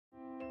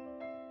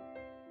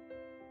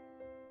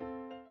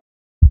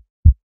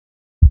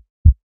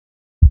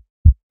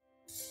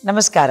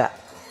Namaskara.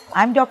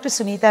 I'm Dr.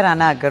 Sunita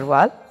Rana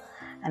Agarwal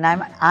and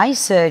I'm an eye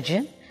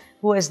surgeon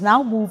who has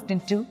now moved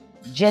into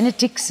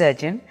genetic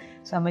surgeon.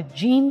 So I'm a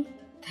gene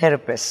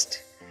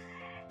therapist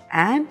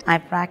and I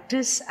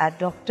practice at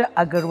Dr.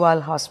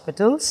 Agarawal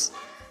Hospitals,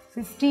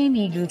 15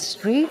 Eagle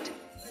Street,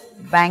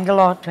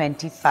 Bangalore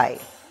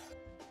 25.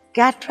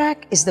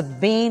 Cataract is the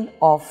bane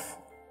of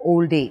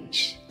old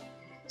age.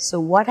 So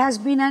what has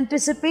been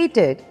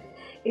anticipated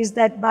is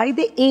that by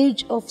the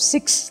age of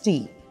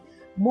 60,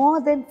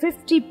 more than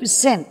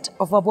 50%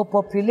 of our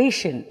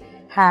population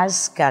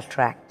has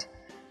cataract.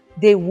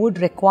 They would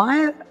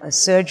require a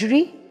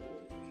surgery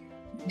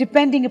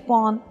depending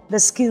upon the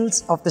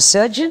skills of the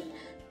surgeon.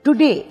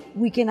 Today,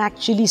 we can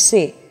actually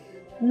say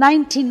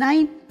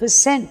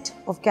 99%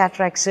 of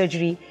cataract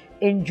surgery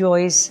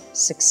enjoys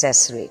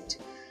success rate.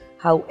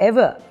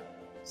 However,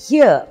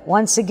 here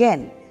once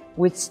again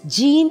with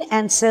gene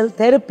and cell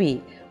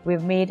therapy,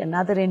 we've made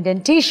another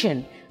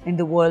indentation in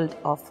the world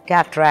of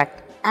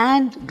cataract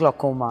and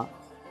glaucoma,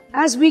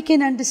 as we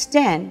can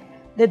understand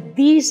that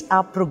these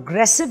are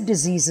progressive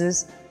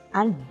diseases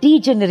and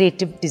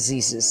degenerative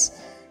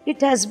diseases.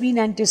 It has been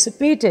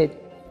anticipated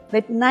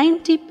that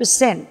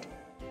 90%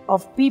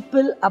 of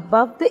people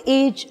above the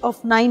age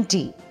of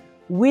 90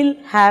 will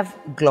have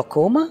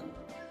glaucoma,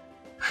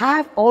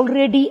 have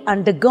already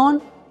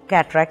undergone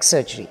cataract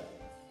surgery.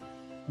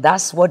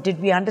 Thus, what did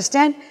we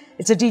understand?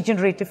 It's a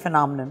degenerative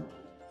phenomenon.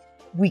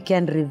 We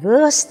can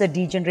reverse the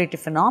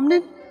degenerative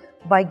phenomenon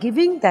by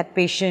giving that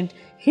patient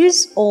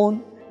his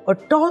own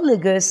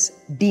autologous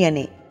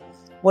DNA.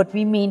 What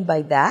we mean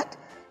by that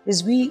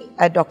is we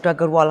at Dr.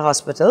 Agarwal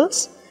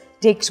Hospitals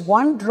takes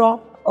one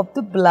drop of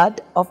the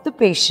blood of the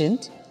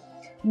patient,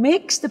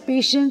 makes the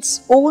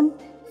patient's own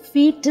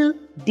fetal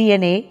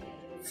DNA,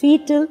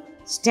 fetal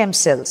stem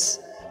cells.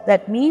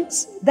 That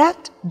means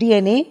that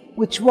DNA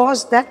which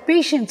was that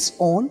patient's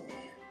own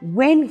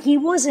when he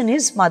was in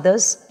his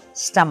mother's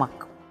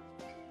stomach.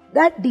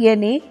 That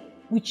DNA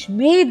which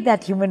made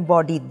that human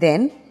body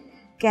then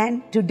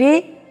can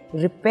today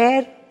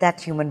repair that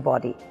human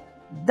body.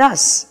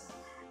 Thus,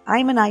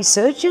 I'm an eye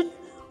surgeon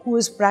who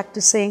is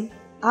practicing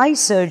eye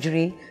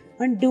surgery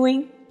and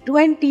doing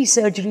 20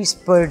 surgeries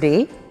per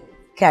day,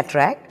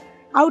 cataract,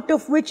 out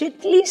of which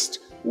at least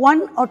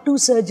 1 or 2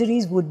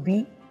 surgeries would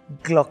be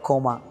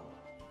glaucoma.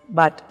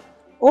 But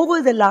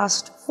over the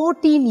last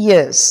 14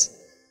 years,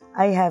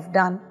 I have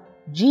done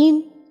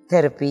gene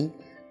therapy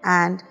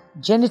and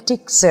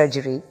genetic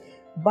surgery,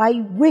 by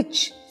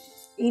which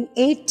in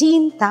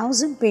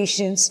 18,000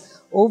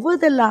 patients over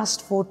the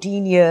last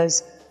 14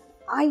 years,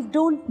 I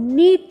don't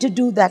need to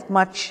do that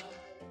much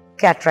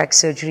cataract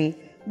surgery,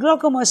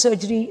 glaucoma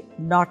surgery,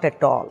 not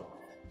at all.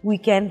 We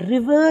can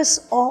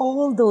reverse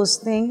all those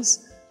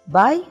things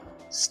by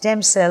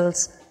stem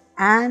cells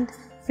and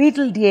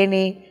fetal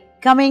DNA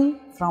coming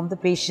from the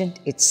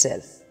patient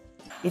itself.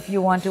 If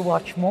you want to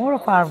watch more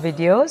of our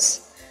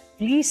videos,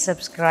 please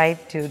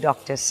subscribe to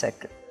Doctor's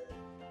Circle.